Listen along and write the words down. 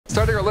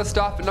Starting our list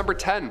off at number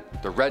 10,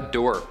 the red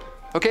door.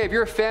 Okay, if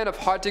you're a fan of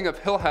Haunting of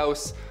Hill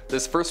House,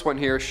 this first one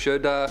here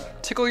should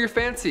tickle your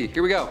fancy.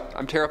 Here we go.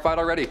 I'm terrified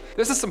already.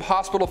 This is some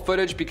hospital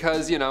footage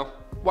because, you know,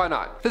 why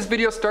not? This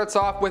video starts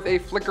off with a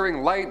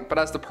flickering light, but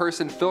as the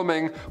person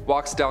filming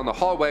walks down the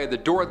hallway, the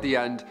door at the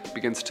end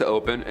begins to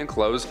open and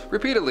close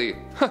repeatedly.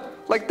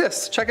 Like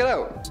this, check it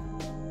out.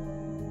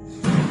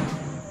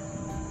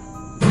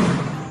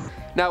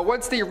 Now,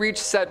 once they reach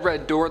said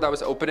red door that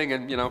was opening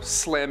and, you know,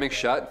 slamming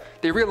shut,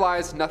 they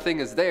realize nothing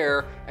is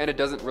there and it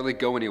doesn't really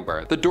go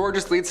anywhere. The door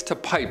just leads to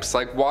pipes,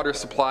 like water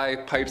supply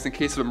pipes in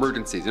case of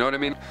emergencies, you know what I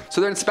mean? So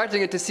they're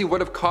inspecting it to see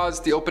what have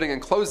caused the opening and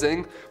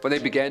closing when they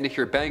began to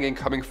hear banging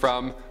coming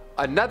from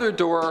another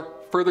door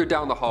further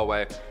down the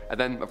hallway. And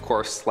then, of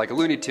course, like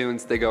Looney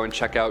Tunes, they go and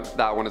check out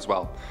that one as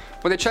well.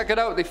 When they check it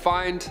out, they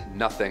find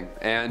nothing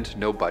and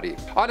nobody.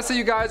 Honestly,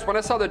 you guys, when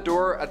I saw the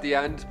door at the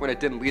end, when it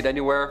didn't lead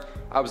anywhere,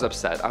 I was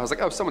upset. I was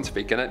like, oh, someone's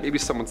faking it. Maybe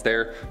someone's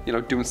there, you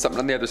know, doing something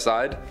on the other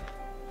side.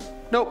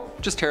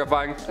 Nope, just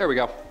terrifying. There we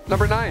go.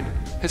 Number 9,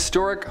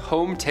 historic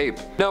home tape.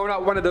 No,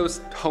 not one of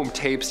those home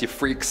tapes, you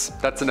freaks.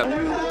 That's enough.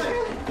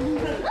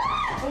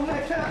 Oh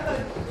my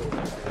God.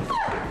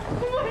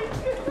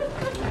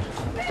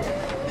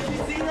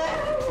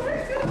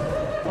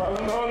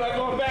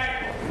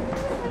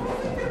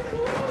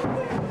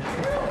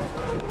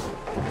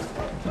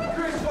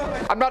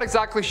 I'm not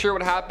exactly sure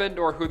what happened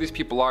or who these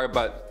people are,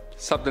 but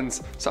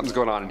something's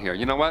going on in here.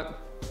 You know what?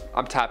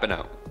 I'm tapping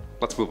out.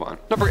 Let's move on.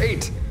 Number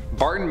 8,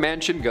 Barton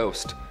Mansion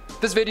Ghost.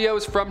 This video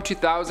is from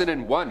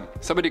 2001.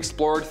 Somebody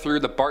explored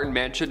through the Barton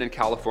Mansion in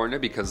California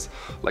because,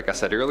 like I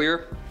said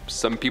earlier,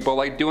 some people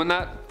like doing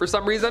that for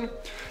some reason.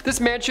 This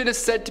mansion is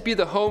said to be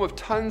the home of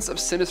tons of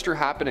sinister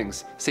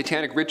happenings,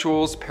 satanic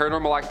rituals,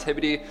 paranormal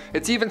activity.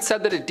 It's even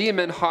said that a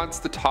demon haunts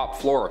the top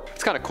floor.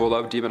 It's kind of cool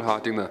though, demon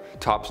haunting the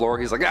top floor.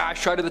 He's like, I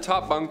shot to the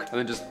top bunk, and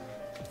then just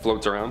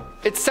floats around.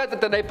 It's said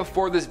that the night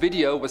before this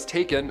video was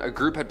taken, a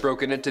group had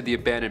broken into the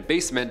abandoned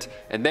basement,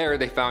 and there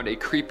they found a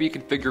creepy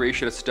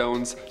configuration of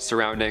stones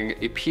surrounding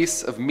a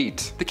piece of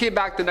meat. They came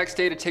back the next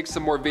day to take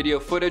some more video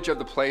footage of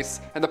the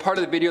place, and the part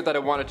of the video that I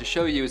wanted to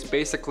show you is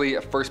basically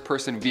a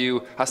first-person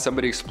view as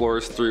somebody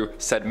explores through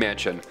said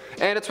mansion.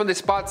 And it's when they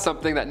spot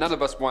something that none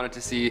of us wanted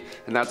to see,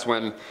 and that's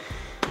when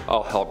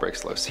all hell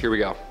breaks loose. Here we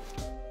go.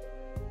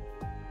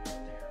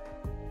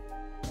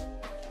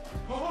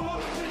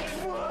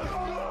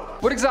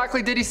 What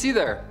exactly did he see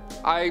there?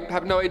 I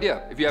have no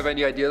idea. If you have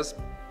any ideas,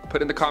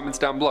 put in the comments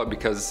down below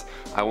because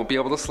I won't be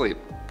able to sleep.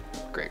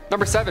 Great.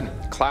 Number 7,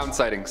 clown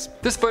sightings.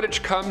 This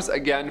footage comes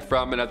again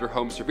from another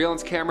home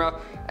surveillance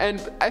camera,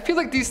 and I feel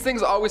like these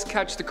things always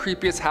catch the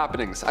creepiest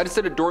happenings. I just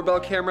did a doorbell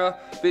camera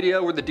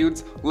video where the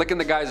dude's licking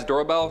the guy's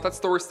doorbell. That's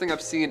the worst thing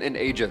I've seen in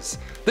ages.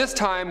 This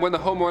time, when the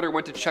homeowner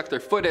went to check their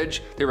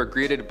footage, they were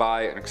greeted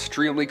by an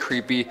extremely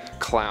creepy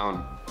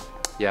clown.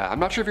 Yeah, I'm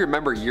not sure if you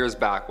remember years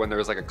back when there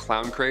was like a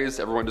clown craze.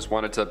 Everyone just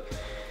wanted to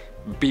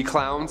be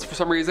clowns for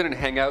some reason and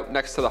hang out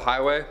next to the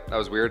highway. That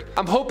was weird.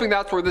 I'm hoping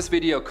that's where this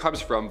video comes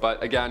from,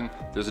 but again,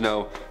 there's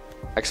no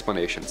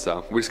explanation,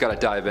 so we just gotta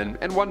dive in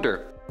and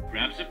wonder.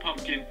 Grabs a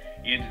pumpkin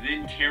and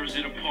then tears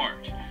it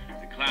apart.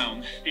 The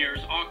clown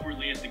stares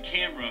awkwardly at the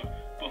camera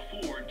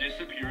before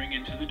disappearing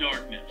into the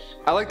darkness.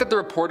 I like that the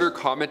reporter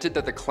commented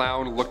that the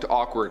clown looked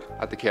awkward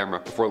at the camera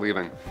before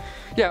leaving.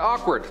 Yeah,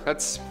 awkward.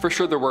 That's for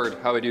sure the word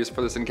I would use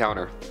for this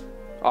encounter.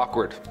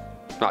 Awkward.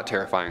 Not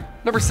terrifying.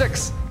 Number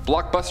 6,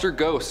 Blockbuster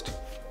Ghost.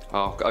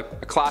 Oh,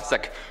 a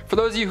classic. For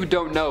those of you who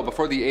don't know,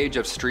 before the age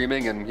of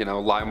streaming and, you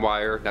know,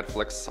 LimeWire,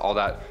 Netflix, all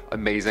that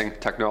amazing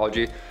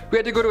technology, we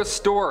had to go to a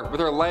store with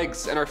our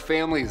legs and our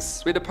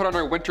families. We had to put on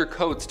our winter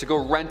coats to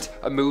go rent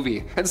a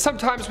movie. And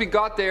sometimes we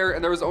got there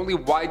and there was only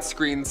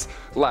widescreens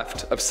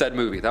left of said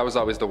movie. That was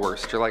always the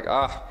worst. You're like,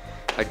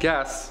 I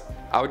guess.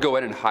 I would go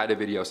in and hide a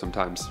video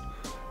sometimes,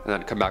 and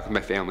then come back with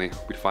my family,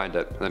 we'd find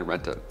it, and then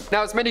rent it.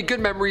 Now, as many good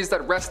memories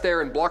that rest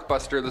there in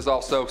Blockbuster, there's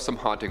also some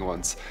haunting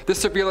ones.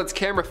 This surveillance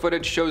camera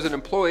footage shows an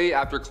employee,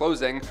 after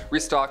closing,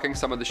 restocking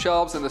some of the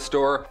shelves in the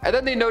store, and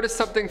then they notice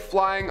something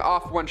flying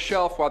off one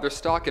shelf while they're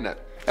stocking it.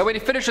 And when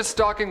he finishes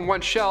stocking one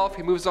shelf,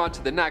 he moves on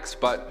to the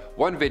next, but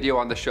one video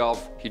on the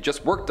shelf he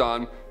just worked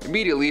on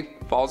immediately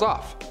falls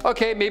off.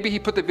 Okay, maybe he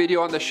put the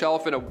video on the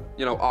shelf in a,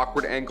 you know,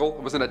 awkward angle.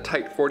 It wasn't a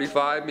tight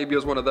 45, maybe it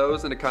was one of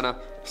those and it kind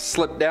of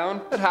slipped down.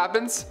 It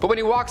happens. But when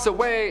he walks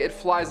away, it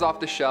flies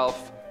off the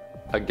shelf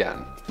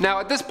again. Now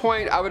at this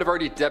point, I would have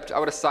already dipped, I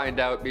would have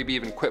signed out, maybe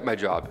even quit my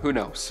job, who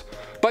knows.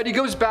 But he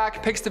goes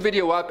back, picks the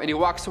video up, and he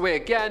walks away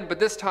again, but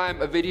this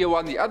time a video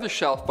on the other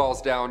shelf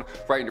falls down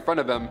right in front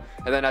of him,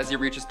 and then as he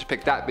reaches to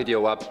pick that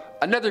video up,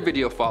 another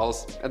video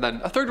falls, and then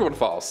a third one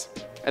falls.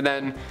 And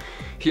then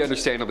he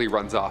understandably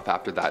runs off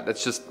after that.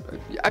 That's just,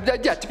 yeah,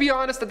 to be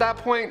honest, at that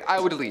point,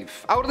 I would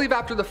leave. I would leave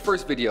after the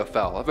first video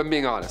fell, if I'm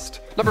being honest.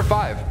 Number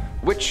 5,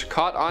 witch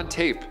caught on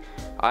tape.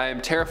 I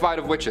am terrified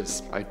of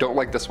witches. I don't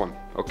like this one.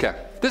 Okay.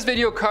 This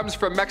video comes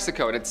from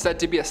Mexico and it's said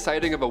to be a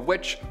sighting of a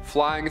witch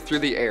flying through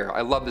the air. I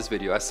love this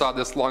video. I saw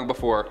this long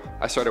before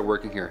I started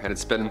working here and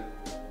it's been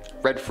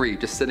rent-free,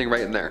 just sitting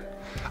right in there.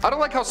 I don't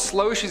like how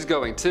slow she's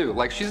going too.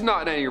 Like, she's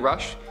not in any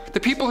rush. The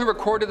people who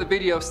recorded the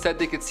video said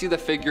they could see the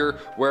figure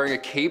wearing a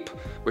cape,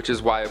 which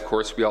is why of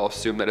course we all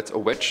assume that it's a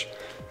witch.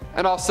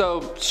 And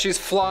also, she's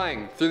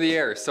flying through the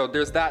air, so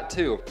there's that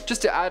too.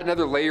 Just to add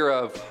another layer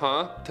of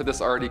to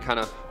this already kind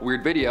of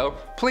weird video,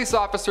 police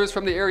officers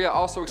from the area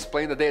also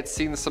explained that they had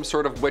seen some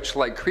sort of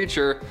witch-like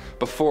creature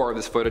before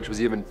this footage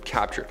was even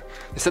captured.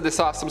 They said they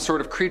saw some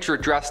sort of creature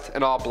dressed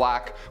in all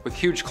black with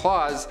huge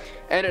claws,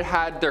 and it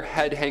had their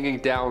head hanging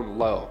down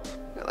low.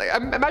 Like,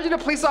 imagine a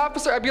police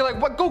officer, I'd be like,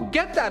 what, go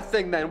get that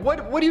thing then. What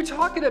are you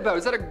talking about?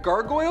 Is that a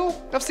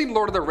gargoyle? I've seen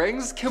Lord of the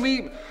Rings. Can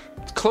we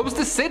close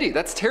the city?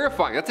 That's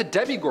terrifying. That's a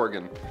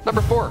Demigorgon.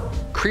 Number 4,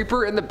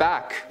 creeper in the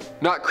back.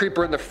 Not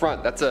creeper in the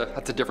front. That's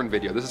a different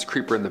video. This is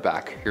creeper in the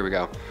back. Here we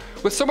go.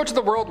 With so much of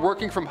the world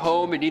working from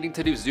home and needing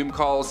to do Zoom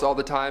calls all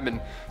the time,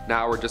 and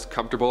now we're just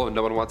comfortable and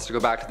no one wants to go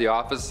back to the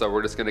office, so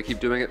we're just gonna keep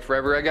doing it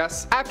forever, I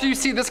guess. After you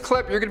see this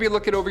clip, you're gonna be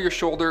looking over your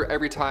shoulder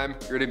every time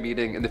you're in a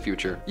meeting in the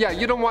future. Yeah,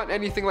 you don't want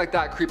anything like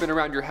that creeping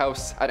around your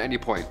house at any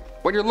point.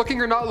 When you're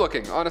looking or not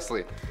looking,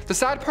 honestly. The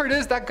sad part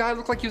is that guy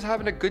looked like he was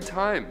having a good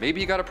time. Maybe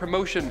he got a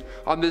promotion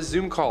on this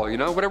Zoom call, you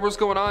know, whatever was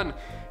going on.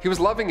 He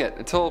was loving it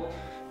until,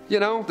 you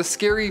know, the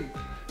scary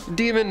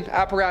demon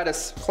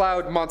apparatus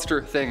cloud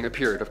monster thing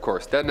appeared, of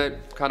course. Then it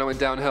kind of went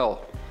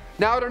downhill.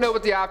 Now I don't know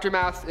what the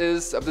aftermath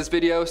is of this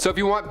video, so if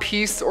you want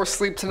peace or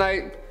sleep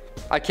tonight,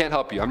 I can't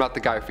help you. I'm not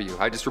the guy for you.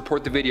 I just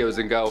report the videos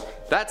and go,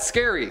 that's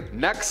scary,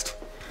 next.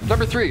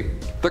 Number 3,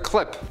 the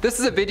clip. This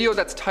is a video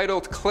that's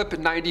titled Clip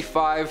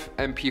 95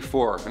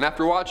 MP4, and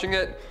after watching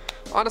it,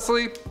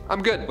 honestly,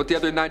 I'm good with the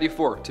other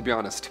 94, to be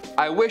honest.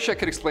 I wish I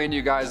could explain to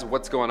you guys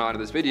what's going on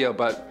in this video,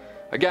 but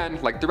again,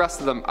 like the rest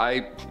of them,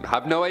 I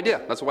have no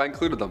idea. That's why I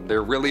included them.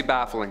 They're really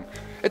baffling.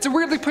 It's a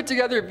weirdly put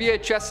together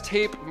VHS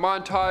tape,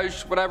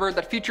 montage, whatever,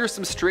 that features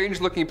some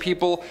strange looking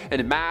people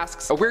in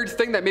masks, a weird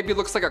thing that maybe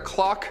looks like a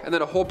clock, and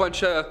then a whole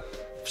bunch of,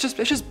 it's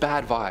just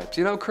bad vibes.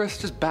 You know, Chris,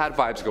 just bad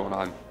vibes going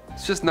on.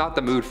 It's just not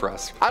the mood for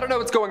us. I don't know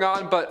what's going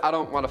on, but I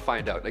don't want to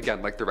find out,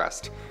 again, like the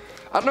rest.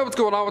 I don't know what's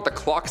going on with the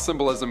clock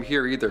symbolism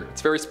here either.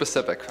 It's very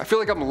specific. I feel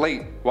like I'm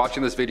late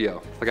watching this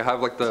video. Like I have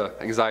like the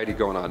anxiety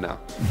going on now.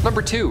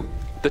 Number 2,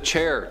 the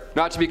chair.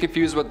 Not to be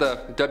confused with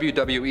the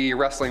WWE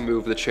wrestling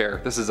move, the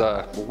chair. This is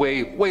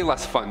way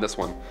less fun, this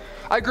one.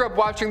 I grew up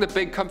watching the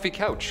big comfy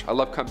couch. I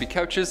love comfy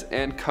couches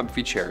and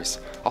comfy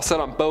chairs. I'll sit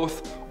on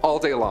both all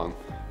day long.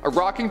 A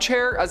rocking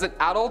chair as an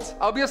adult,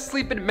 I'll be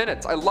asleep in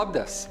minutes. I love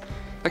this.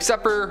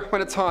 Except for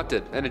when it's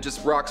haunted and it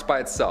just rocks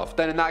by itself.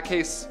 Then in that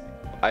case,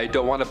 I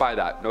don't want to buy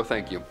that, no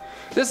thank you.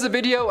 This is a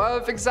video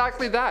of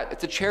exactly that.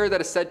 It's a chair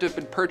that is said to have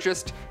been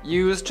purchased,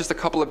 used just a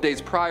couple of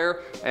days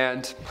prior,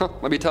 and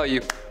let me tell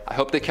you, I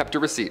hope they kept a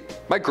receipt.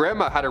 My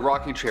grandma had a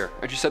rocking chair,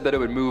 and she said that it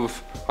would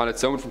move on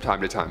its own from time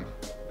to time.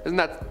 Isn't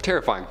that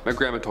terrifying? My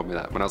grandma told me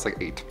that when I was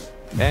like 8.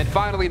 And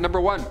finally,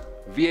 number 1,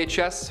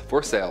 VHS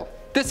for sale.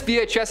 This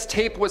VHS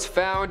tape was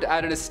found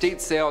at an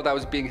estate sale that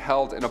was being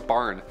held in a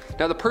barn.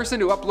 Now the person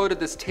who uploaded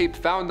this tape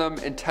found them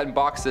in 10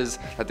 boxes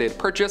that they had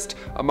purchased,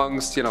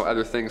 amongst, you know,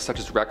 other things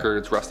such as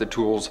records, rusted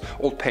tools,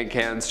 old paint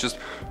cans, just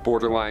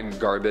borderline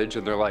garbage,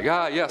 and they're like,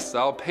 ah yes,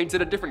 I'll paint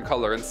it a different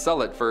color and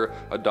sell it for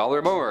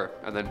 $1 more.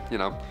 And then, you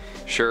know,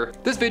 sure.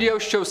 This video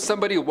shows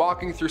somebody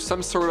walking through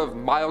some sort of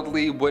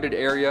mildly wooded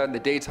area in the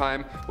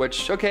daytime,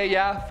 which, okay,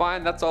 yeah,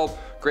 fine, that's all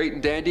great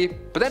and dandy,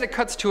 but then it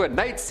cuts to a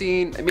night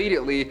scene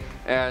immediately,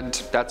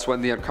 and that's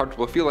when the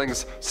uncomfortable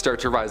feelings start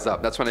to rise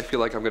up. That's when I feel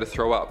like I'm gonna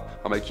throw up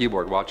on my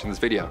keyboard watching this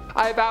video.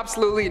 I have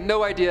absolutely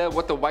no idea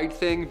what the white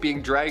thing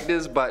being dragged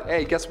is, but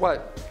hey, guess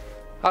what?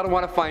 I don't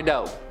want to find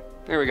out.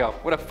 There we go.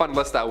 What a fun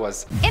list that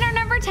was. In our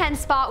number 10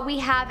 spot, we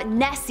have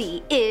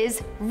Nessie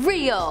is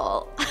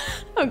real.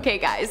 Okay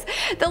guys,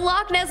 the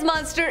Loch Ness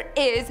Monster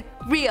is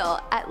real.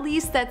 At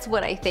least that's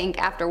what I think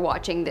after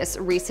watching this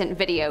recent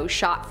video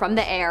shot from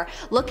the air,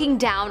 looking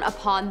down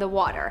upon the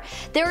water.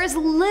 There is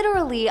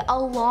literally a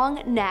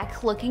long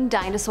neck looking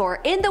dinosaur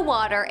in the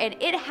water, and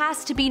it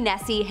has to be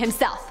Nessie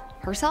himself.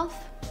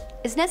 Herself?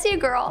 Is Nessie a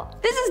girl?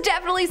 This is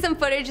definitely some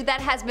footage that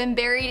has been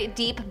buried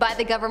deep by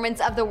the governments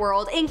of the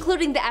world,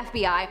 including the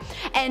FBI.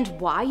 And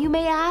why, you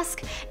may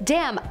ask?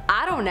 Damn,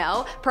 I don't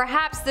know.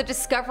 Perhaps the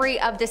discovery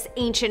of this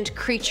ancient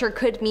creature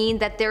could mean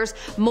that there's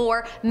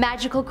more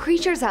magical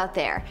creatures out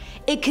there.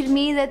 It could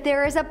mean that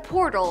there is a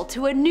portal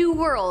to a new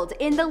world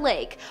in the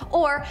lake.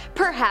 Or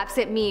perhaps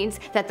it means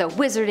that the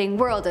wizarding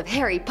world of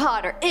Harry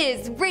Potter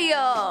is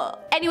real.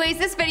 Anyways,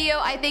 this video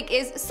I think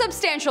is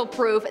substantial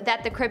proof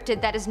that the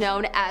cryptid that is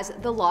known as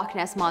the Loch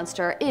Ness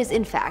Monster is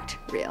in fact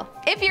real.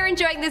 If you're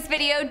enjoying this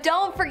video,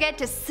 don't forget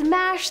to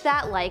smash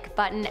that like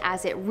button,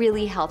 as it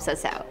really helps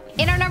us out.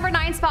 In our number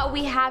 9 spot,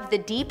 we have the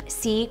Deep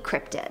Sea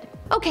Cryptid.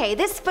 Okay,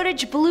 this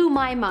footage blew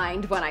my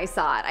mind when I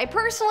saw it. I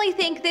personally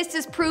think this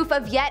is proof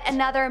of yet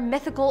another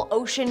mythical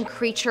ocean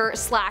creature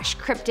slash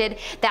cryptid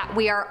that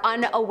we are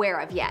unaware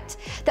of yet.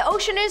 The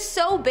ocean is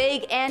so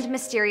big and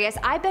mysterious,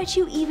 I bet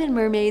you even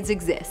mermaids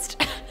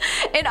exist.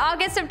 In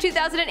August of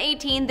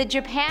 2018, the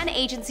Japan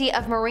Agency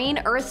of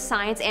Marine Earth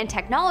Science and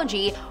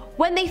Technology,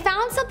 when they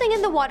found something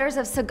in the waters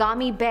of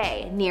Sagami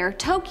Bay near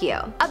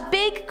Tokyo. A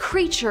big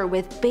creature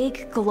with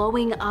big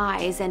glowing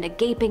eyes and a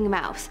gaping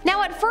mouth.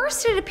 Now at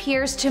first it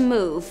appears to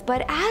move,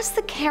 but as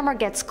the camera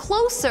gets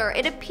closer,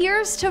 it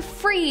appears to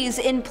freeze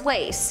in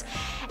place.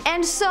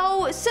 And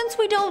so, since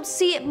we don't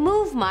see it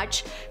move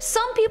much,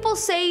 some people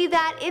say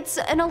that it's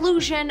an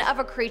illusion of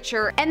a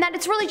creature and that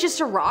it's really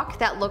just a rock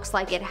that looks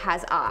like it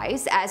has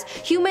eyes, as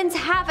humans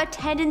have a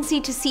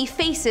tendency to see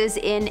faces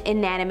in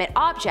inanimate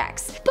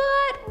objects.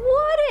 But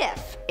what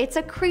if it's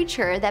a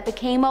creature that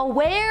became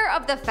aware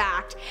of the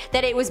fact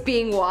that it was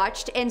being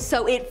watched and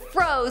so it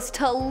froze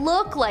to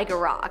look like a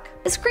rock?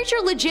 This creature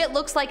legit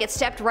looks like it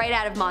stepped right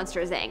out of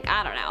Monsters Inc.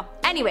 I don't know.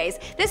 Anyways,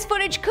 this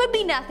footage could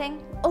be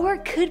nothing, or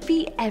it could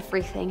be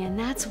everything, and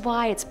that's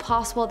why it's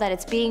possible that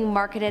it's being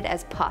marketed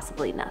as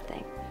possibly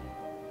nothing.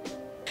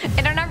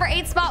 In our number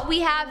 8 spot, we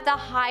have the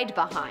hide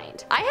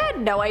behind. I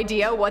had no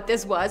idea what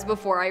this was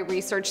before I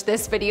researched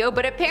this video,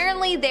 but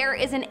apparently there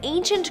is an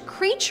ancient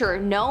creature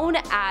known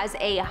as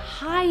a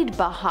hide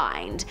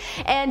behind.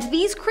 And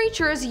these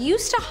creatures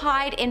used to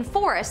hide in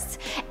forests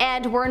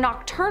and were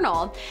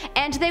nocturnal,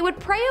 and they would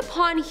prey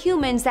upon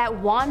humans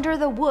that wander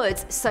the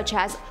woods, such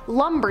as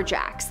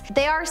lumberjacks.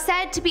 They are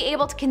said to be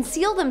able to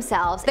conceal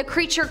themselves. The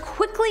creature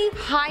quickly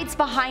hides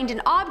behind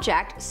an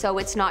object so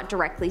it's not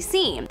directly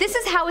seen. This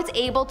is how it's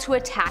able to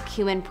attack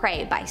human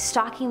prey, by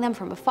stalking them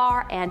from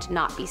afar and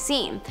not be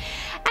seen.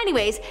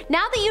 Anyways,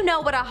 now that you know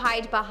what a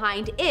hide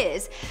behind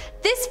is,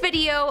 this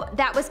video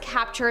that was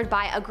captured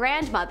by a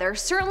grandmother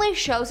certainly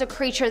shows a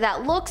creature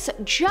that looks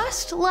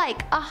just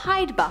like a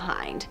hide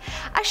behind.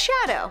 A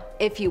shadow,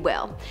 if you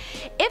will.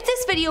 If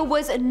this video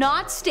was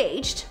not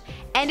staged,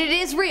 and it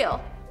is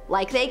real,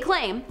 like they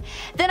claim,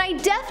 then I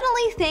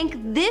definitely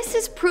think this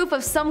is proof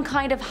of some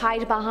kind of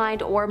hide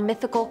behind or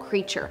mythical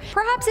creature.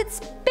 Perhaps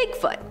it's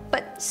Bigfoot,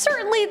 but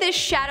certainly this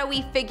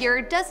shadowy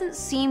figure doesn't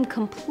seem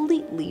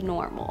completely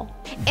normal.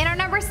 In our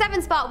number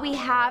 7 spot, we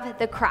have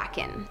the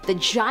Kraken. The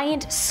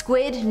giant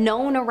squid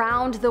known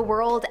around the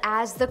world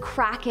as the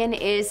Kraken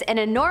is an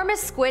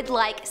enormous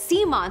squid-like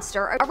sea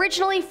monster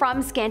originally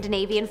from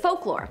Scandinavian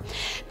folklore.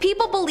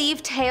 People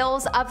believe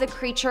tales of the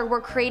creature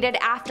were created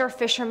after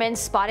fishermen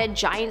spotted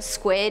giant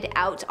squid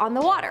out on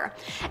the water.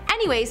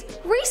 Anyways,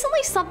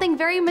 recently something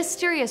very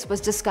mysterious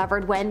was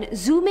discovered when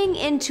zooming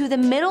into the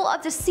middle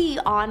of the sea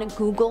on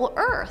Google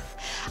Earth.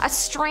 A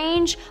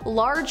strange,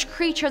 large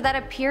creature that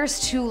appears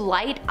to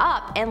light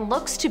up and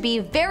looks to be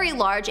very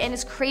large and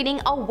is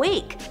creating a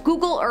wake.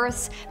 Google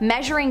Earth's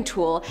measuring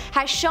tool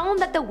has shown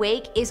that the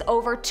wake is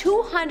over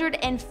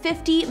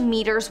 250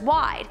 meters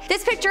wide.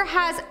 This picture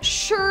has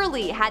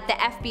surely had the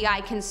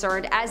FBI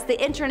concerned, as the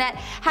internet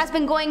has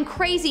been going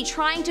crazy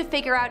trying to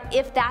figure out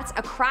if that's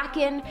a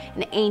kraken,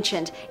 an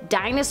ancient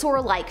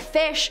dinosaur-like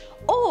fish,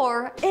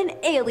 or an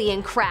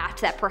alien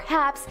craft that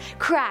perhaps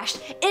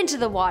crashed into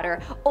the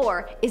water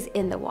or is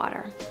in the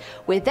water.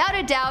 Without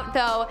a doubt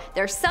though,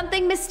 there's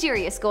something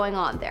mysterious going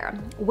on there.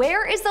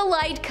 Where is the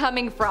light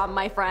coming from,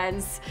 my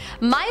friends?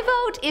 My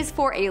vote is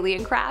for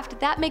alien craft.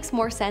 That makes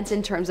more sense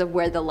in terms of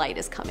where the light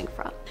is coming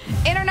from.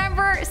 In our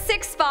number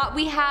 6 spot,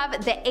 we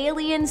have the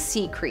alien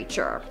sea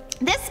creature.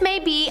 This may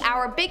be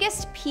our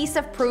biggest piece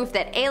of proof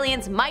that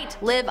aliens might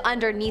live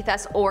underneath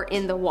us or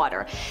in the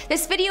water.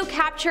 This video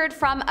captured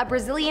from a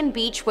Brazilian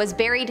beach was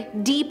buried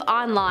deep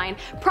online,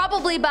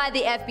 probably by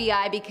the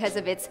FBI because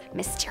of its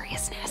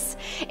mysteriousness.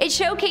 It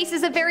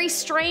showcases a very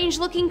strange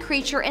looking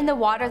creature in the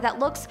water that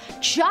looks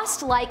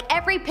just like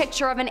every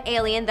picture of an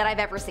alien that I've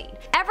ever seen.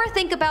 Ever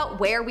think about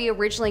where we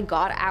originally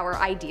got our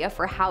idea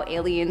for how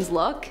aliens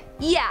look?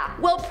 Yeah,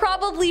 well,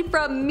 probably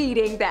from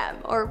meeting them,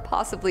 or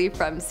possibly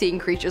from seeing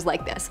creatures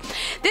like this.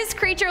 This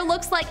creature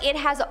looks like it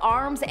has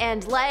arms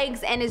and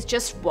legs and is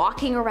just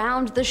walking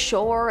around the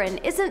shore and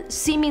isn't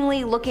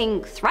seemingly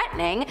looking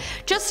threatening,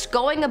 just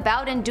going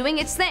about and doing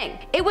its thing.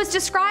 It was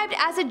described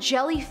as a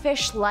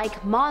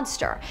jellyfish-like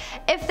monster.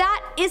 If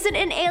that isn't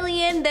an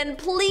alien, then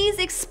please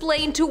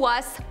explain to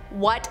us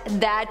what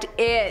that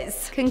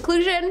is.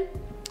 Conclusion?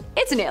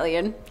 It's an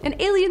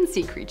alien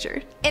sea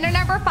creature. In our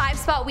number 5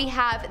 spot, we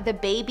have the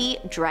baby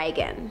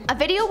dragon. A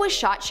video was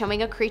shot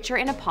showing a creature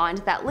in a pond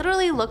that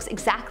literally looks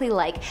exactly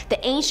like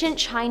the ancient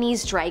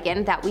Chinese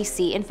dragon that we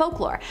see in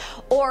folklore.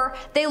 Or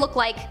they look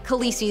like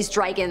Khaleesi's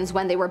dragons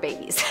when they were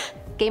babies.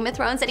 Game of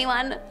Thrones,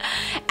 anyone?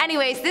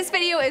 Anyways, this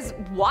video is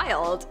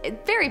wild.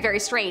 Very,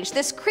 very strange.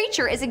 This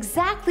creature is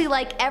exactly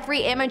like every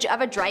image of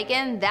a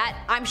dragon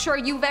that I'm sure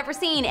you've ever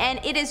seen, and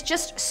it is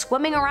just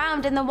swimming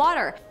around in the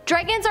water.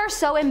 Dragons are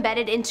so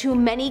embedded into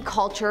many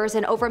cultures,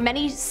 and over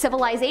many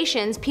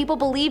civilizations people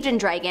believed in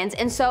dragons,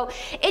 and so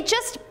it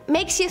just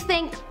makes you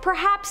think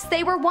perhaps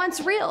they were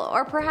once real,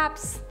 or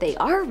perhaps they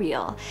are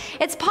real.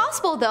 It's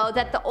possible though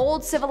that the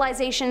old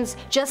civilizations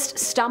just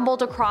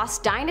stumbled across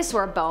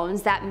dinosaur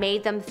bones that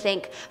made them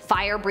think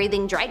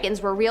fire-breathing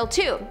dragons were real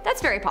too.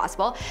 That's very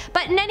possible.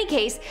 But in any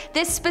case,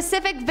 this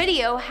specific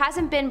video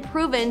hasn't been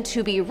proven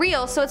to be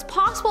real, so it's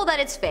possible that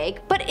it's fake.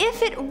 But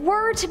if it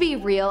were to be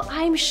real,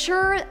 I'm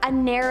sure a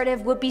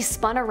narrative would be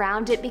spun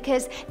around it,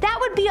 because that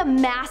would be a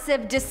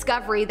massive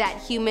discovery that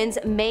humans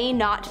may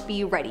not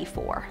be ready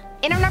for.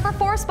 In our number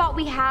 4 spot,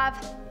 we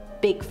have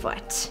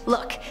Bigfoot.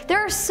 Look, there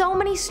are so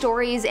many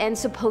stories and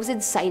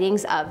supposed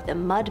sightings of the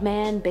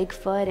Mudman,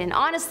 Bigfoot, and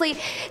honestly,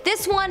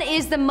 this one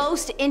is the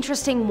most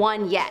interesting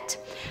one yet.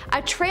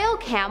 A trail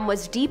cam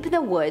was deep in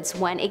the woods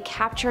when it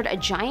captured a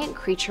giant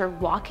creature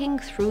walking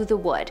through the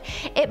wood.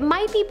 It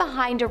might be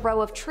behind a row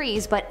of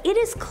trees, but it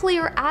is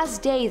clear as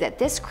day that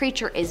this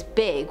creature is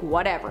big,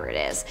 whatever it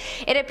is.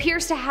 It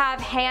appears to have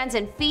hands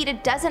and feet.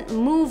 It doesn't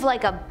move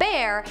like a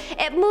bear,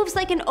 it moves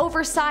like an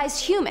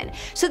oversized human.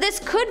 So this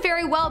could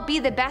very well be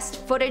the best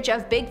footage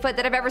of Bigfoot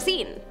that I've ever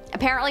seen.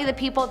 Apparently the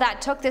people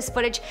that took this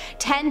footage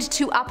tend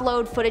to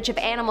upload footage of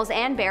animals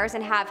and bears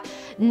and have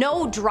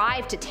no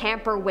drive to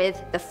tamper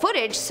with the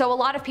footage, so a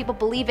lot of people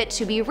believe it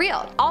to be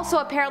real. Also,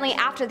 apparently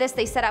after this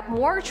they set up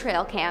more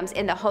trail cams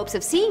in the hopes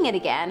of seeing it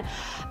again,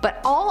 but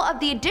all of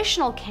the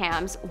additional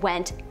cams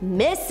went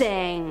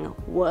missing.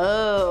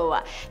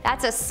 Whoa,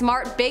 that's a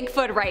smart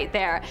Bigfoot right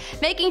there,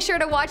 making sure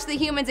to watch the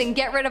humans and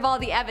get rid of all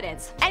the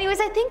evidence. Anyways,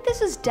 I think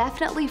this is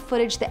definitely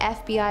footage the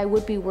FBI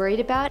would be worried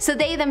about, so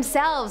they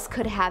themselves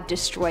could have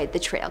destroyed the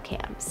trail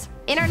cams.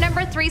 In our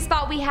number 3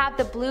 spot, we have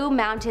the Blue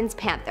Mountains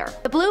Panther.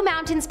 The Blue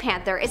Mountains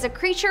Panther is a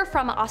creature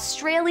from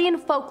Australian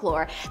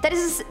folklore that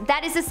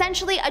is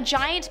essentially a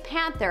giant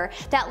panther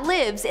that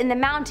lives in the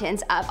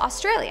mountains of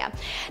Australia.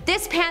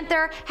 This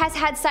panther has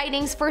had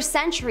sightings for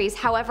centuries,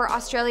 however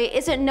Australia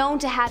isn't known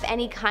to have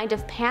any kind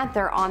of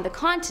panther on the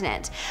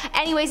continent.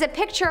 Anyways, a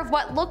picture of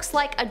what looks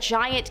like a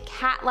giant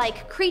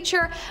cat-like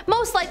creature,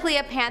 most likely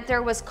a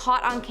panther, was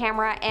caught on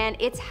camera, and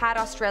it's had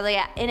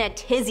Australia in a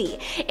tizzy.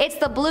 It's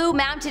the Blue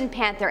Mountain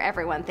Panther,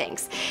 everyone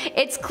thinks.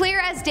 It's clear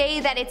as day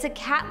that it's a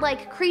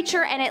cat-like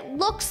creature and it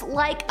looks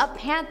like a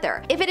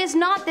panther. If it is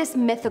not this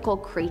mythical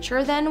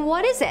creature, then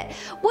what is it?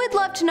 Would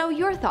love to know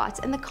your thoughts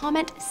in the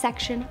comment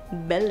section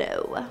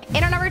below.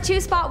 In our number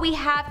 2 spot, we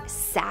have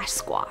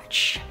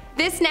Sasquatch.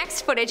 This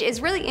next footage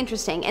is really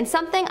interesting and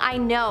something I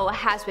know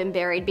has been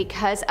buried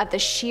because of the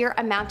sheer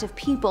amount of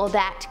people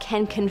that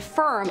can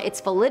confirm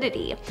its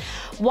validity.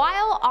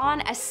 While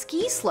on a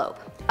ski slope,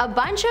 a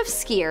bunch of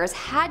skiers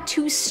had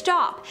to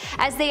stop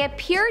as they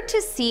appeared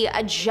to see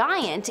a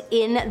giant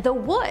in the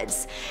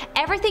woods.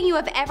 Everything you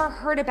have ever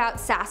heard about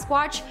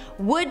Sasquatch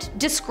would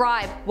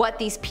describe what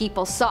these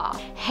people saw.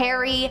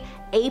 Hairy,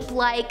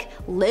 ape-like,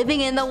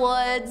 living in the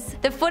woods.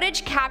 The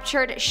footage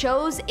captured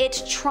shows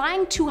it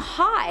trying to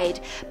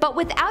hide, but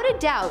without a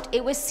doubt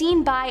it was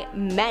seen by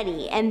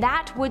many, and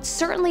that would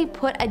certainly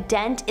put a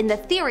dent in the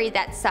theory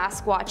that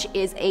Sasquatch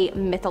is a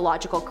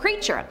mythological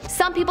creature.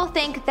 Some people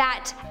think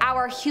that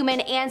our human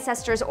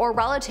ancestors or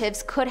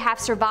relatives could have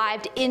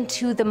survived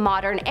into the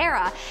modern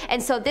era,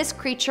 and so this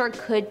creature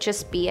could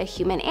just be a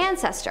human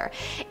ancestor.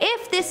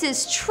 If this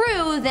is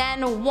true,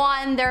 then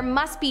 1, there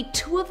must be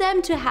 2 of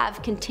them to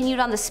have continued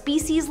on the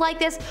species like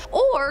this,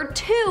 or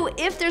 2,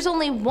 if there's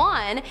only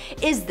 1,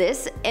 is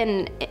this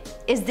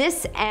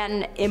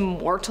an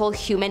immortal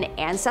human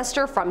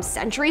ancestor from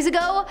centuries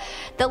ago?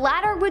 The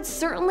latter would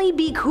certainly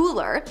be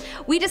cooler.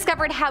 We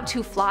discovered how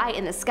to fly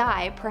in the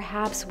sky.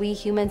 Perhaps we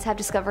humans have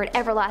discovered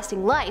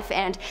everlasting life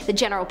and the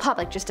general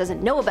public just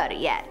doesn't know about it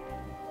yet.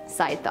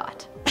 Side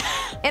thought.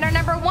 In our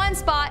number 1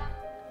 spot,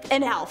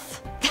 an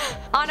elf.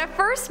 On a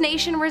First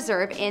Nation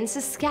reserve in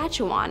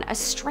Saskatchewan, a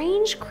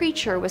strange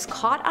creature was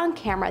caught on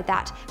camera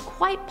that,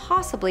 quite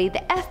possibly, the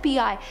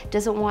FBI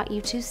doesn't want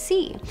you to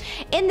see.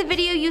 In the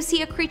video, you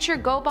see a creature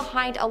go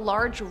behind a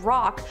large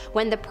rock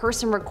when the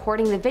person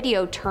recording the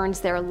video turns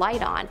their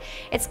light on.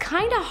 It's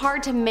kinda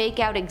hard to make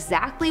out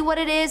exactly what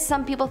it is.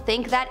 Some people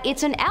think that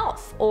it's an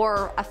elf,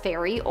 or a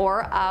fairy,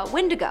 or a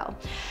wendigo.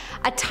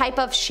 A type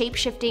of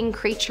shape-shifting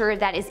creature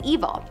that is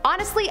evil.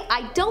 Honestly,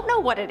 I don't know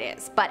what it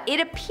is, but it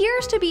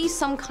appears to be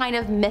some kind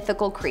of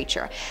mythical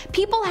creature.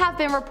 People have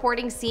been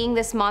reporting seeing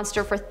this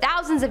monster for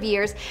thousands of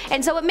years,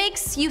 and so it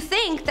makes you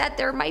think that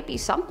there might be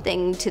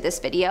something to this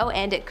video,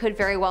 and it could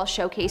very well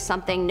showcase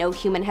something no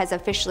human has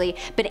officially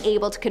been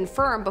able to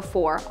confirm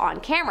before on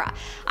camera.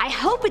 I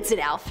hope it's an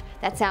elf.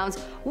 That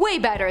sounds way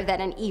better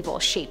than an evil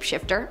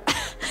shapeshifter.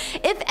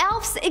 If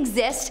elves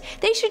exist,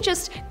 they should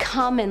just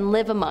come and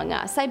live among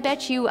us. I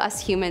bet you us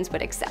humans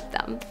would accept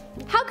them.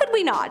 How could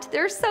we not?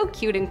 They're so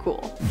cute and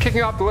cool.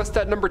 Kicking off the list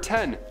at number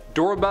 10,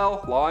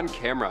 doorbell lawn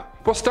camera.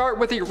 We'll start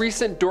with a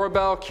recent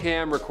doorbell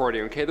cam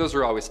recording, okay? Those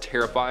are always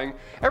terrifying.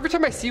 Every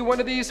time I see one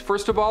of these,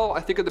 first of all,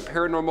 I think of the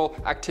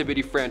Paranormal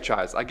Activity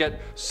franchise. I get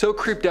so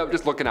creeped out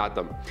just looking at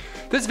them.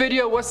 This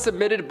video was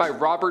submitted by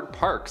Robert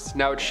Parks.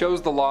 Now it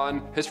shows the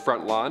lawn, his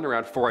front lawn,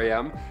 around 4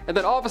 AM, and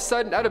then all of a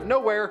sudden, out of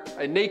nowhere,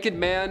 a naked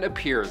man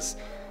appears.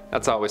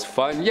 That's always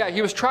fun. Yeah,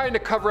 he was trying to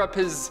cover up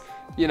his,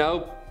 you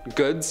know,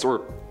 goods,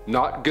 or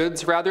not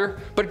goods rather,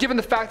 but given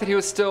the fact that he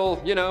was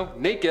still, you know,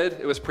 naked,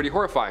 it was pretty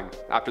horrifying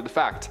after the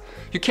fact.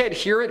 You can't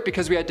hear it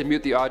because we had to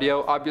mute the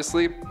audio,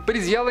 obviously, but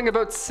he's yelling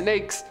about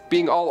snakes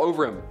being all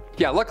over him.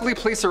 Yeah, luckily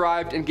police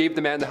arrived and gave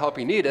the man the help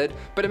he needed,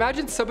 but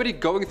imagine somebody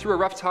going through a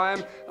rough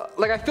time.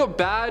 Like, I feel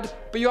bad,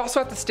 but you also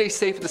have to stay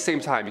safe at the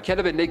same time. You can't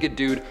have a naked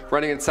dude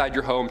running inside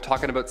your home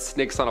talking about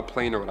snakes on a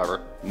plane or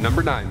whatever.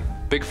 Number 9,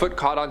 Bigfoot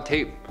caught on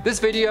tape. This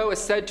video is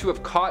said to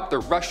have caught the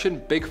Russian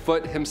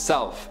Bigfoot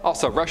himself.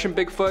 Also, Russian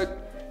Bigfoot,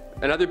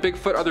 another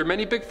Bigfoot, are there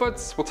many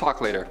Bigfoots? We'll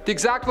talk later. The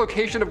exact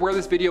location of where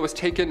this video was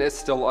taken is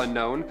still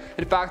unknown.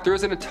 In fact, there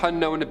isn't a ton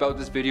known about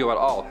this video at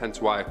all,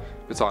 hence why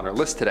it's on our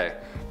list today.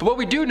 But what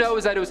we do know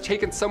is that it was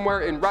taken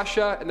somewhere in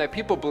Russia and that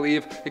people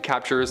believe it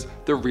captures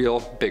the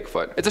real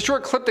Bigfoot. It's a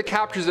short clip that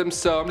captures him,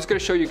 so I'm just gonna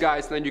show you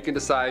guys and then you can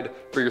decide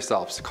for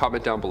yourselves.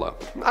 Comment down below.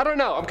 I don't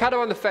know, I'm kind of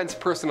on the fence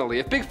personally.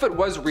 If Bigfoot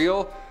was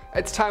real,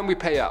 it's time we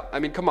pay up. I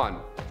mean, come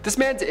on. This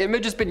man's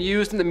image has been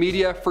used in the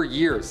media for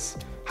years.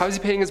 How is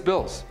he paying his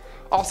bills?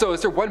 Also,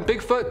 is there one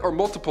Bigfoot or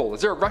multiple? Is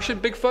there a Russian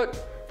Bigfoot?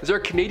 Is there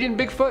a Canadian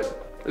Bigfoot?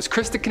 Is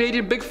Chris the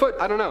Canadian Bigfoot?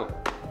 I don't know.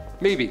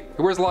 Maybe.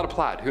 He wears a lot of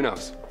plaid, who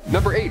knows?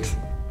 Number 8,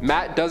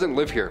 Matt doesn't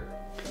live here.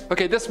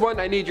 Okay, this one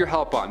I need your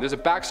help on. There's a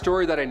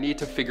backstory that I need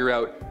to figure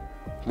out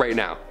right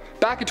now.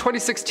 Back in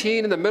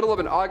 2016, in the middle of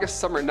an August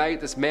summer night,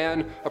 this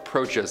man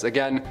approaches.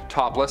 Again,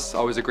 topless,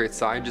 always a great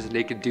sign, just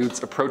naked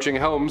dudes approaching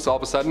homes all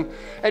of a sudden.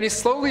 And he's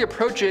slowly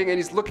approaching and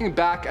he's looking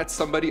back at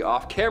somebody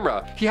off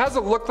camera. He has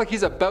a look like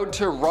he's about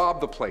to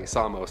rob the place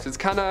almost. It's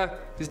kinda,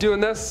 he's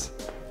doing this.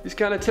 He's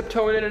kind of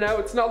tiptoeing in and out,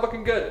 it's not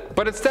looking good.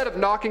 But instead of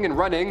knocking and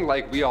running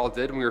like we all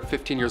did when we were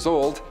 15 years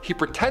old, he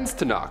pretends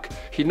to knock.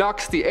 He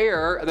knocks the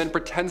air and then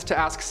pretends to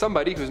ask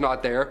somebody who's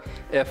not there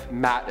if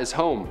Matt is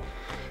home.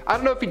 I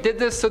don't know if he did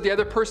this so the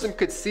other person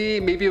could see,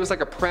 maybe it was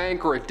like a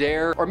prank or a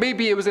dare, or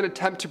maybe it was an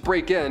attempt to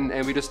break in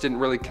and we just didn't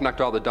really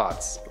connect all the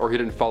dots, or he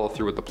didn't follow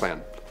through with the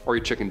plan, or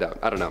he chickened out,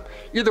 I don't know.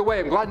 Either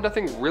way, I'm glad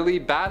nothing really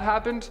bad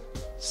happened.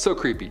 So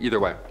creepy, either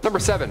way. Number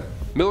 7,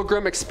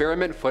 Milgram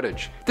experiment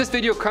footage. This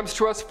video comes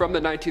to us from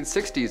the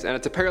 1960s and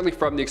it's apparently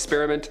from the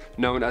experiment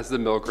known as the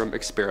Milgram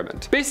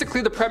experiment.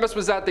 Basically, the premise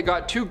was that they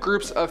got two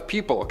groups of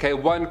people, okay?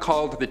 One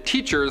called the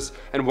teachers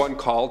and one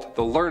called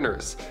the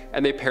learners.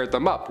 And they paired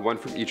them up, one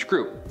from each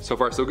group. So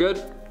far, so good?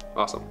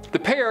 Awesome. The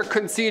pair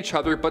couldn't see each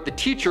other, but the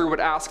teacher would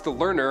ask the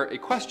learner a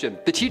question.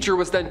 The teacher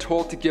was then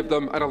told to give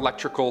them an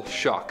electrical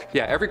shock.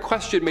 Yeah, every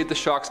question made the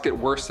shocks get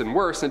worse and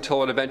worse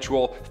until an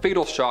eventual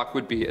fatal shock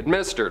would be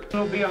administered.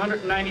 It'll be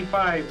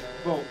 195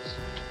 volts.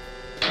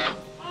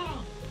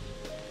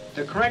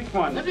 The correct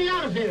one. Let me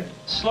out of here.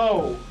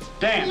 Slow.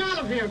 Dance. Get me out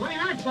of here. My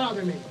heart's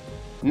bothering me.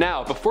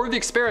 Now, before the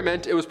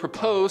experiment, it was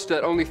proposed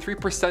that only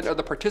 3% of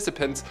the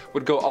participants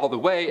would go all the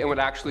way and would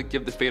actually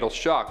give the fatal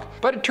shock.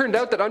 But it turned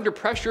out that under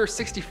pressure,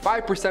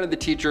 65% of the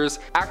teachers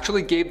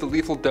actually gave the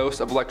lethal dose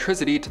of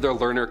electricity to their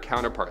learner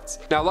counterparts.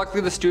 Now,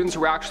 luckily the students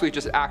were actually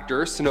just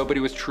actors, so nobody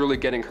was truly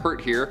getting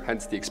hurt here,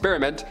 hence the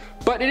experiment.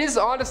 But it is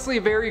honestly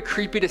very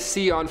creepy to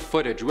see on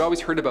footage. We always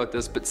heard about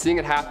this, but seeing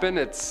it happen,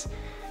 it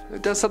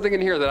does something in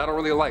here that I don't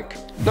really like.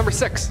 Number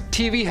 6,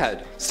 TV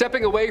head.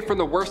 Stepping away from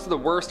the worst of the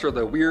worst, or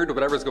the weird, or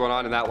whatever's going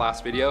on in that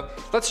last video,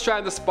 let's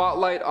shine the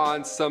spotlight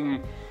on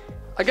some,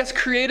 I guess,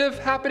 creative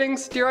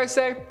happenings, dare I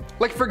say?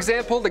 Like, for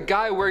example, the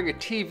guy wearing a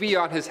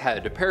TV on his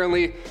head.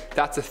 Apparently,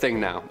 that's a thing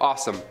now.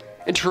 Awesome.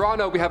 In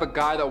Toronto, we have a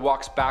guy that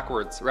walks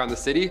backwards around the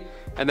city.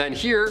 And then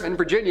here in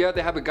Virginia,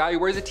 they have a guy who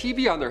wears a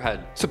TV on their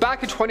head. So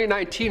back in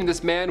 2019,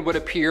 this man would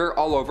appear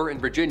all over in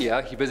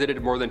Virginia. He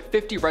visited more than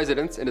 50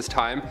 residents in his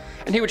time,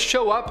 and he would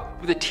show up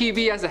with a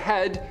TV as a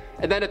head,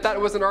 and then if that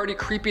wasn't already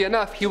creepy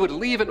enough, he would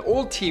leave an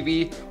old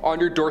TV on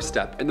your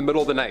doorstep in the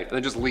middle of the night, and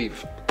then just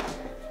leave.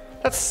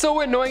 That's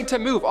so annoying to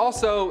move.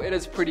 Also, it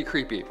is pretty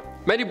creepy.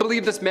 Many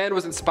believe this man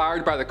was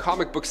inspired by the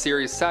comic book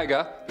series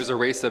Saga. There's a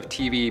race of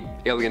TV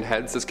alien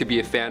heads. This could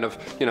be a fan of,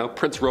 you know,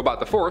 Prince Robot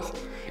IV.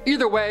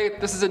 Either way,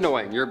 this is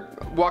annoying. You're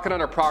walking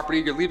on our property,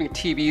 you're leaving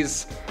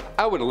TVs.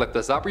 I wouldn't lift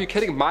this up. Are you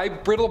kidding? My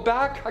brittle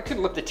back? I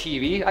couldn't lift a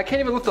TV. I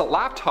can't even lift a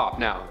laptop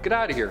now. Get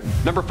out of here.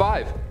 Number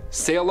 5,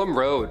 Salem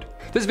Road.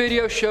 This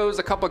video shows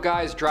a couple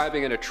guys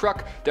driving in a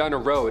truck down a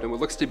road in what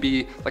looks to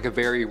be like a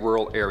very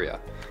rural area.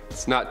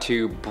 It's not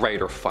too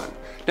bright or fun.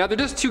 Now they're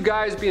just two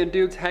guys being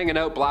dudes hanging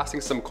out,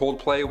 blasting some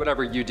Coldplay,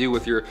 whatever you do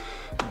with your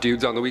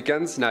dudes on the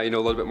weekends. Now you know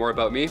a little bit more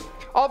about me.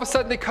 All of a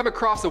sudden they come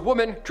across a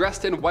woman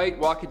dressed in white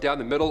walking down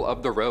the middle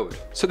of the road.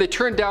 So they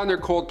turn down their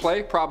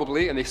Coldplay,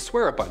 probably, and they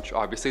swear a bunch.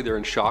 Obviously they're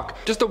in shock.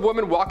 Just a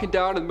woman walking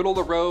down in the middle of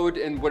the road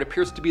in what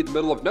appears to be the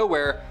middle of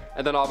nowhere,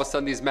 and then all of a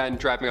sudden these men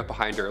driving up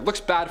behind her. It looks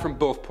bad from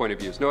both point of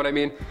views, know what I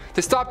mean?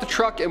 They stop the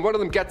truck and one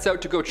of them gets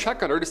out to go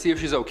check on her to see if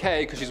she's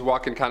okay, because she's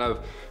walking kind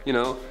of, you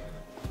know,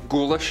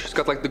 ghoulish. She's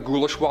got like the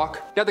ghoulish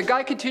walk. Now the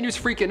guy continues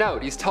freaking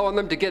out. He's telling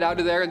them to get out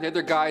of there, and the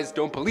other guys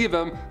don't believe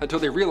him until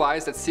they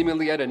realize that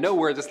seemingly out of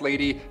nowhere this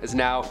lady is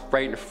now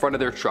right in front of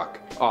their truck.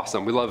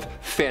 Awesome, we love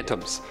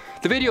phantoms.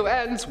 The video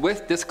ends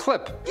with this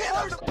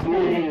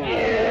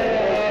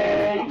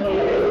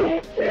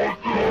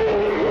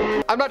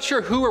I'm not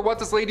sure who or what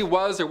this lady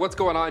was or what's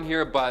going on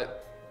here,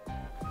 but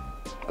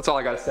that's all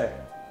I gotta say.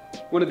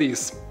 One of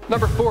these.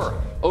 Number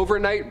 4,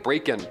 overnight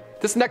break-in.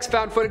 This next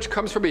found footage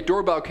comes from a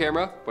doorbell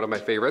camera, one of my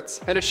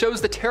favorites, and it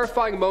shows the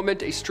terrifying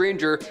moment a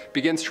stranger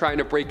begins trying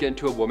to break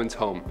into a woman's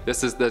home.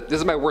 This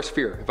is my worst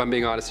fear, if I'm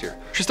being honest here.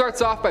 She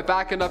starts off by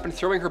backing up and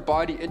throwing her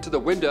body into the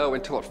window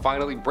until it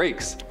finally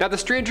breaks. Now the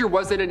stranger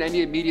wasn't in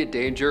any immediate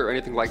danger or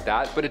anything like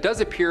that, but it does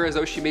appear as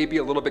though she may be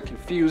a little bit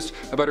confused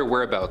about her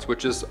whereabouts,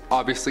 which is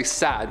obviously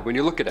sad when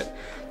you look at it.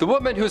 The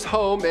woman whose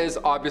home is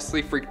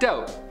obviously freaked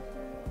out.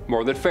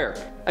 More than fair.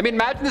 I mean,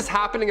 imagine this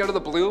happening out of the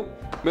blue,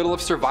 middle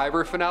of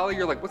Survivor finale.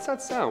 You're like, what's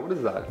that sound? What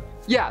is that?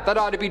 Yeah, that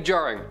ought to be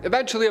jarring.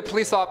 Eventually, a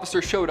police officer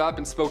showed up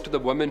and spoke to the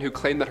woman who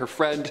claimed that her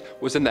friend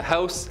was in the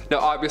house. Now,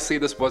 obviously,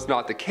 this was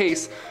not the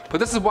case, but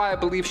this is why I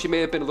believe she may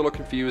have been a little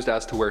confused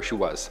as to where she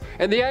was.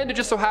 In the end, it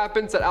just so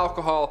happens that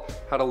alcohol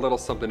had a little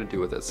something to do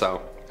with it,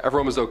 so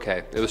everyone was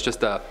okay. It was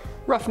just a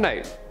rough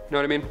night. You know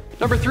what I mean?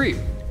 Number 3.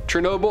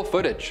 Chernobyl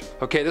footage.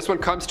 Okay, this one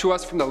comes to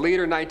us from the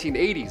later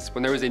 1980s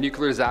when there was a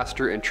nuclear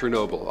disaster in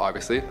Chernobyl,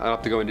 obviously. I don't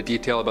have to go into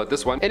detail about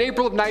this one. In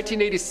April of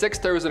 1986,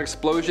 there was an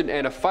explosion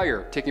and a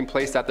fire taking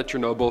place at the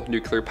Chernobyl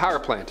nuclear power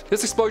plant.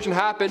 This explosion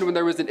happened when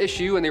there was an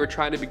issue and they were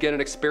trying to begin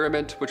an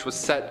experiment which was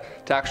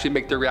set to actually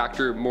make the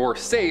reactor more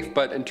safe,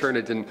 but in turn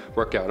it didn't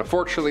work out.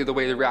 Unfortunately, the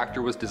way the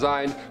reactor was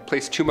designed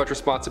placed too much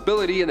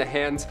responsibility in the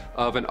hands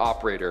of an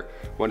operator.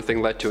 One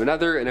thing led to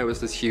another and it was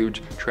this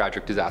huge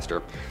tragic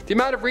disaster. The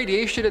amount of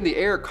radiation in the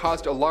air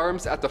caused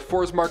alarms at the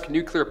Forsmark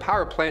nuclear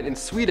power plant in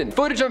Sweden.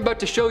 Footage I'm about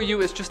to show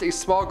you is just a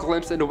small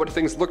glimpse into what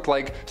things looked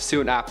like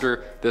soon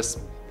after this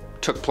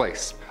took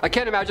place. I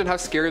can't imagine how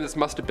scary this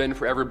must have been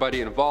for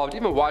everybody involved.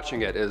 Even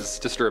watching it is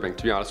disturbing,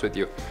 to be honest with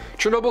you.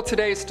 Chernobyl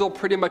today is still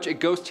pretty much a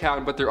ghost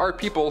town, but there are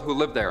people who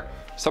live there.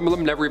 Some of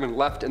them never even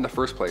left in the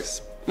first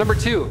place. Number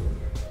 2,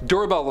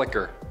 doorbell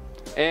liquor.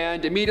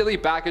 And immediately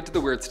back into the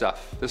weird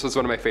stuff. This was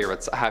one of my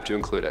favorites, I have to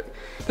include it.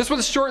 This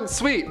one's short and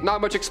sweet, not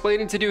much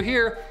explaining to do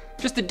here.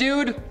 Just a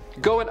dude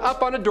going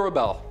up on a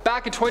doorbell.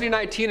 Back in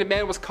 2019, a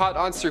man was caught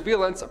on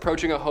surveillance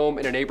approaching a home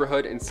in a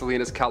neighborhood in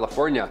Salinas,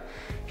 California.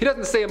 He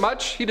doesn't say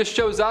much, he just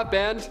shows up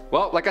and,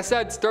 well, like I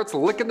said, starts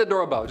licking the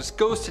doorbell. Just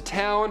goes to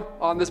town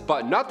on this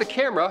button. Not the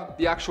camera,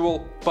 the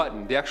actual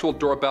button, the actual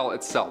doorbell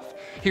itself.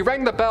 He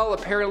rang the bell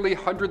apparently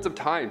hundreds of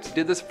times. He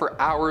did this for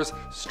hours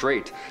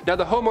straight. Now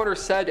the homeowner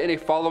said in a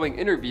following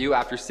interview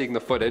after seeing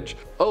the footage,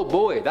 "Oh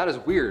boy, that is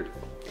weird."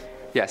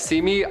 Yeah,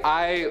 see me,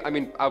 I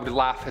would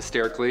laugh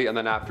hysterically and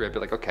then after I'd be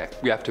like, okay,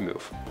 we have to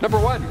move. Number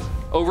 1,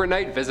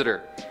 overnight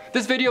visitor.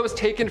 This video was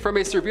taken from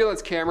a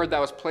surveillance camera that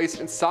was placed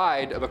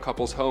inside of a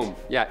couple's home.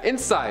 Yeah,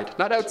 inside,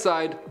 not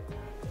outside,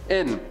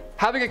 in.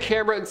 Having a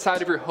camera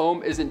inside of your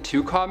home isn't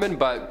too common,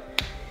 but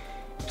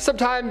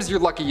sometimes you're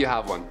lucky you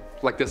have one.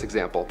 Like this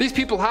example. These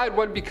people had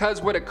one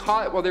because what it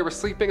caught while they were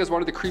sleeping is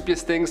one of the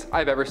creepiest things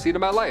I've ever seen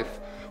in my life.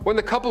 When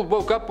the couple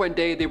woke up one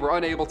day, they were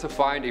unable to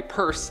find a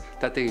purse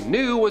that they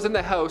knew was in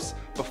the house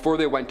before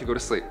they went to go to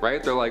sleep,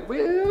 right? They're like,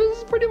 well, this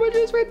is pretty much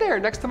just right there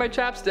next to my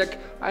chapstick.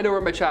 I know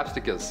where my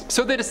chapstick is.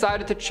 So they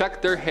decided to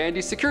check their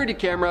handy security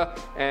camera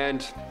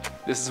and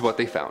this is what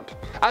they found.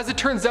 As it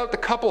turns out, the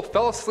couple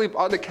fell asleep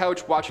on the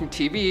couch watching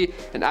TV,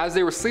 and as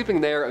they were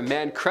sleeping there, a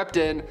man crept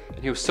in and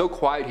he was so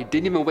quiet he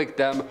didn't even wake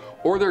them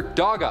or their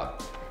dog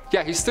up.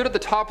 Yeah, he stood at the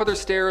top of their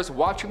stairs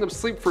watching them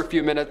sleep for a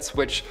few minutes,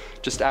 which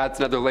just adds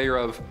another layer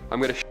of,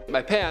 I'm gonna shit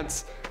my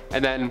pants,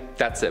 and then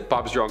that's it,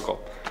 Bob's your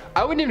uncle.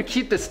 I wouldn't even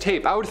keep this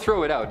tape, I would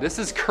throw it out. This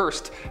is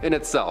cursed in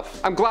itself.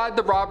 I'm glad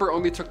the robber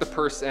only took the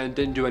purse and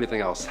didn't do anything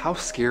else. How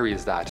scary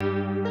is that?